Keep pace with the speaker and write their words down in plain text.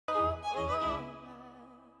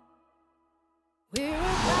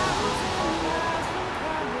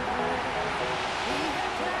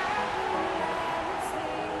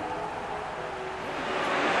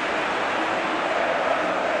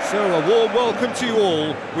So a warm welcome to you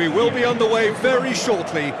all. We will be underway very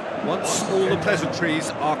shortly, once all the pleasantries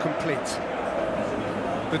are complete.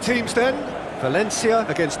 The teams then, Valencia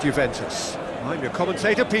against Juventus. I'm your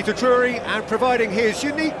commentator, Peter Drury, and providing his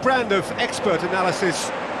unique brand of expert analysis,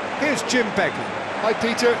 here's Jim Begley. Hi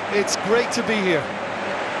Peter, it's great to be here.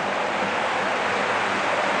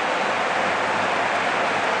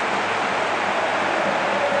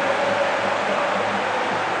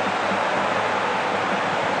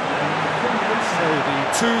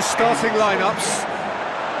 Two starting lineups.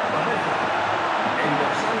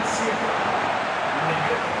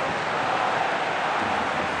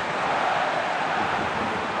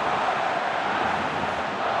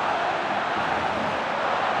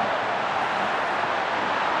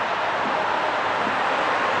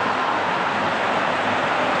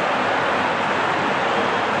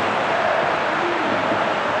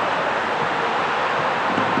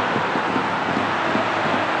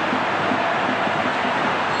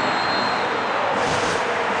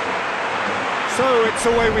 So it's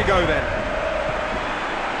away we go then.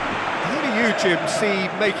 Who do you, Jim, see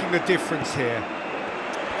making the difference here?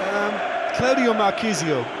 Claudio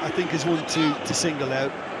Marchisio, I think, is one to single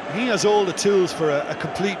out. He has all the tools for a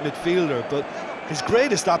complete midfielder, but his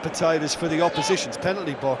greatest appetite is for the opposition's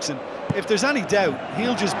penalty box, and if there's any doubt,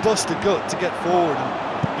 he'll just bust a gut to get forward,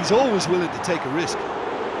 and he's always willing to take a risk.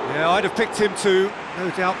 Yeah, I'd have picked him too. No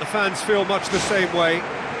doubt the fans feel much the same way.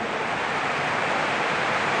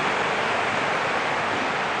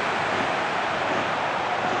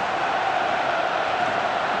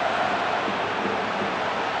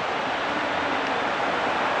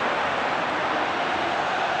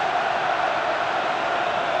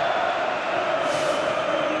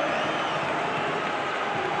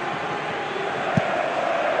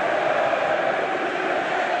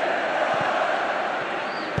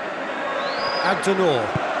 Abdenor,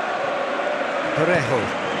 Parejo,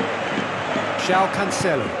 João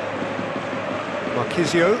Cancelo,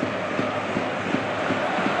 Marchisio,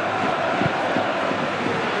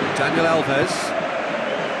 Daniel Alves,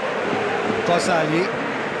 Barzagli,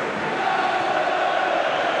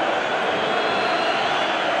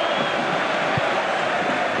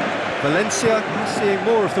 Valencia are seeing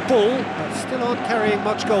more of the ball, but still aren't carrying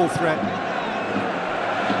much goal threat.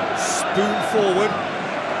 Spoon forward.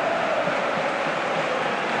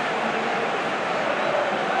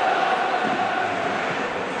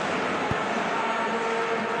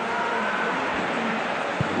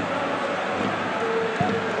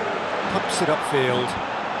 Pumps it upfield.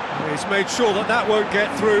 He's made sure that that won't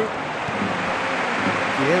get through.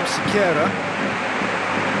 Guillem Siqueira.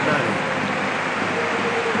 Nani.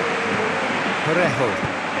 Parejo.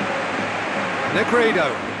 Negredo.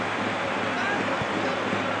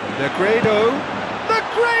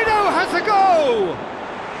 Negredo has a goal!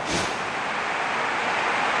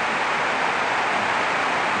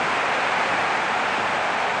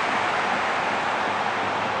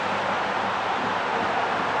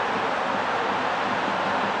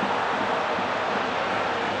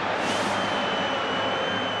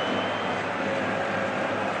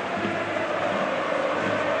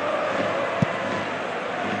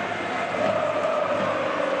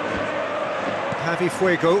 Javi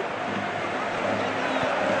Fuego,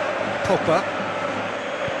 Popper,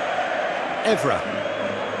 Evra,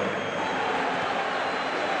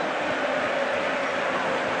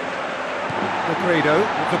 Negredo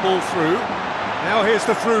with the ball through. Now here's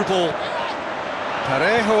the through ball.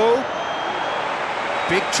 Parejo,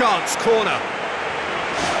 big chance, corner.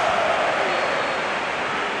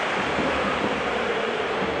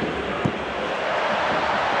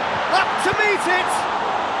 Up to meet it.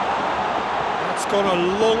 Gone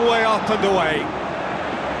a long way up and away.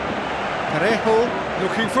 Parejo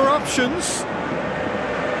looking for options.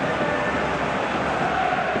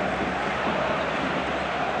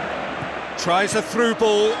 Tries a through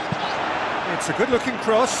ball. It's a good-looking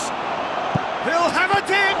cross. He'll have a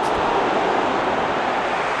dip!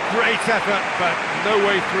 Great effort, but no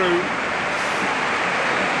way through.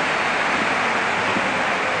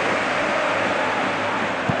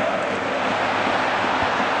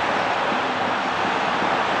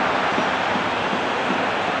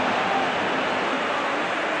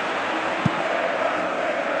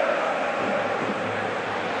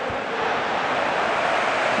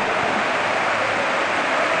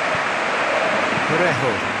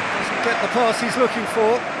 Parejo doesn't get the pass he's looking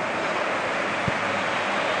for.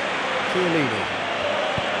 Chiellini.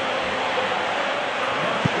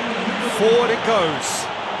 Forward it goes.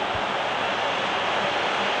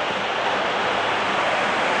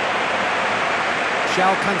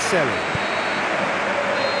 João Cancelo.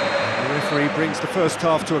 Referee brings the first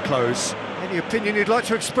half to a close. Any opinion you'd like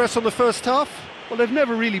to express on the first half? Well, they've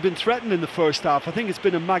never really been threatened in the first half. I think it's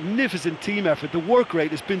been a magnificent team effort. The work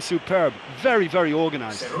rate has been superb. Very, very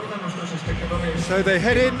organised. So they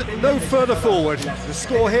head in no further forward. The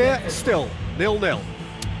score here, still 0-0.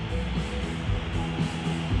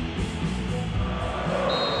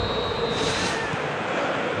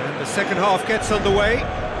 And the second half gets underway.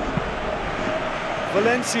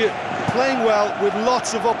 Valencia playing well with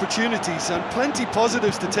lots of opportunities and plenty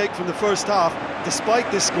positives to take from the first half. Despite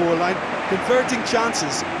this scoreline, converting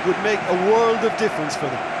chances would make a world of difference for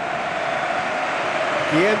them.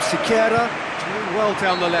 Siqueira doing well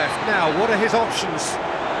down the left. Now, what are his options?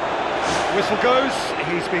 Whistle goes,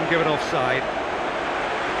 he's been given offside.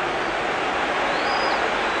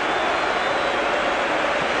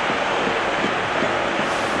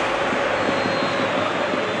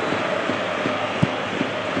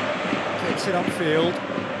 Gets it upfield.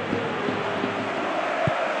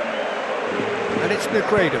 And it's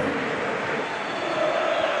Negredo.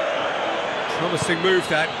 Promising move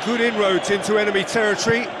that, good inroads into enemy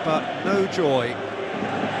territory, but no joy.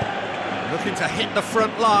 Looking to hit the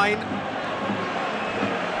front line.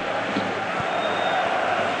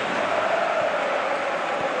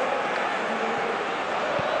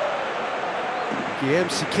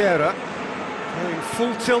 Siqueira going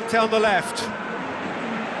full tilt down the left.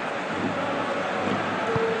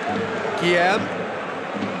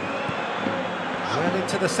 Well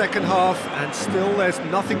into the second half, and still there's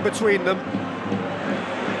nothing between them.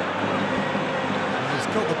 He's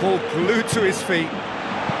got the ball glued to his feet.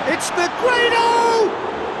 It's Negredo!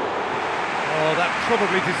 Oh, that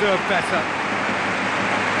probably deserved better.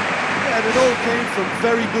 Yeah, and it all came from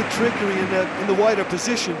very good trickery in the wider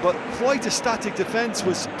position, but quite a static defence.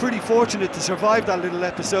 Was pretty fortunate to survive that little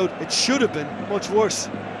episode. It should have been much worse.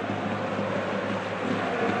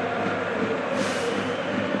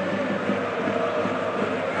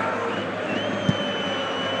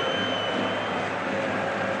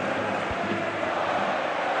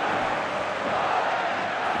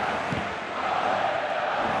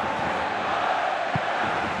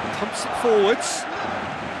 Pumps it forwards.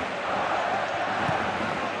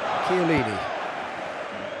 Chiellini.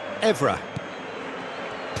 Evra.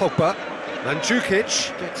 Pogba.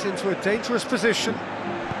 Mandzukic gets into a dangerous position.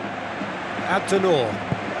 Abdenor.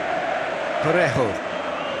 Parejo.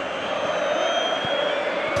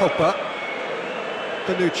 Pogba.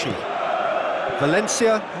 Bonucci.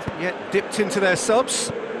 Valencia haven't yet dipped into their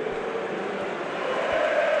subs.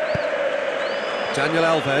 Daniel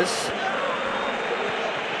Alves.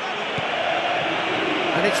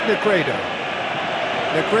 And it's Negredo.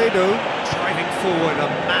 Negredo driving forward, a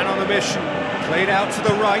man on a mission. Played out to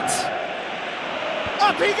the right.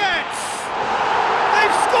 Up he gets!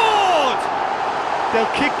 They've scored!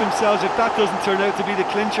 They'll kick themselves if that doesn't turn out to be the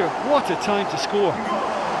clincher. What a time to score.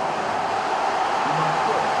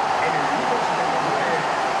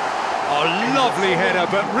 Oh, lovely header,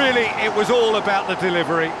 but really it was all about the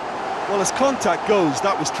delivery. Well, as contact goes,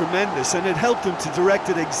 that was tremendous, and it helped him to direct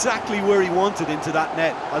it exactly where he wanted into that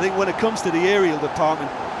net. I think when it comes to the aerial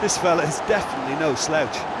department, this fella is definitely no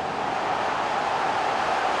slouch.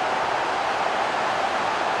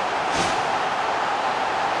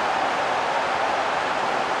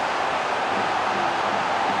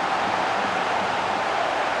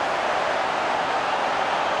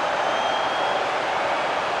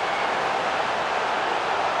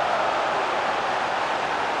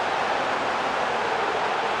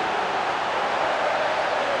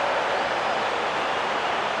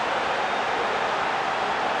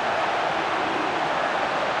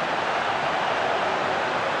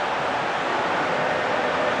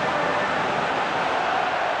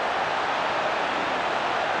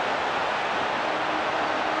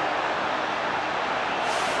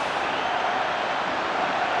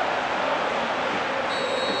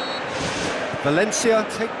 Valencia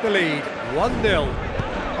take the lead,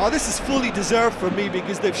 1-0. Oh, this is fully deserved for me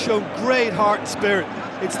because they've shown great heart and spirit.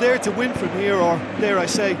 It's there to win from here, or dare I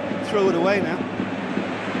say, throw it away now.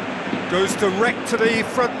 Goes direct to the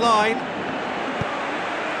front line.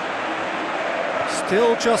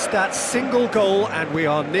 Still just that single goal, and we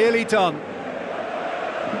are nearly done.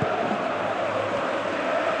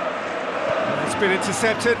 It's been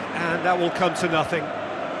intercepted, and that will come to nothing.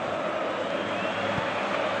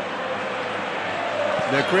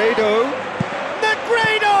 Negredo!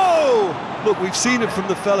 Negredo! Look, we've seen it from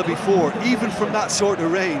the fella before. Even from that sort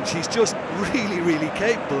of range, he's just really, really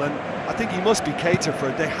capable, and I think he must be catered for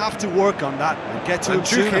it. They have to work on that and get to him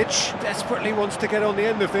sooner. Mandzukic desperately wants to get on the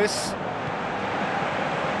end of this.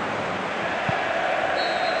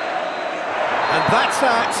 And that's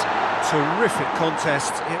that. Terrific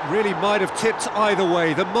contest. It really might have tipped either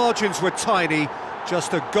way. The margins were tiny,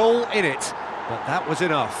 just a goal in it, but that was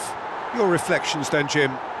enough. Your reflections then,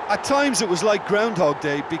 Jim? At times it was like Groundhog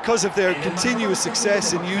Day because of their continuous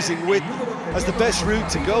success in using width as the best route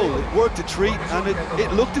to goal. It worked a treat and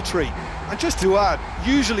it looked a treat. And just to add,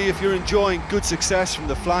 usually if you're enjoying good success from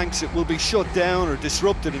the flanks, it will be shut down or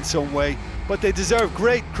disrupted in some way, but they deserve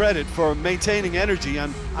great credit for maintaining energy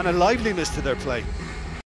and a liveliness to their play.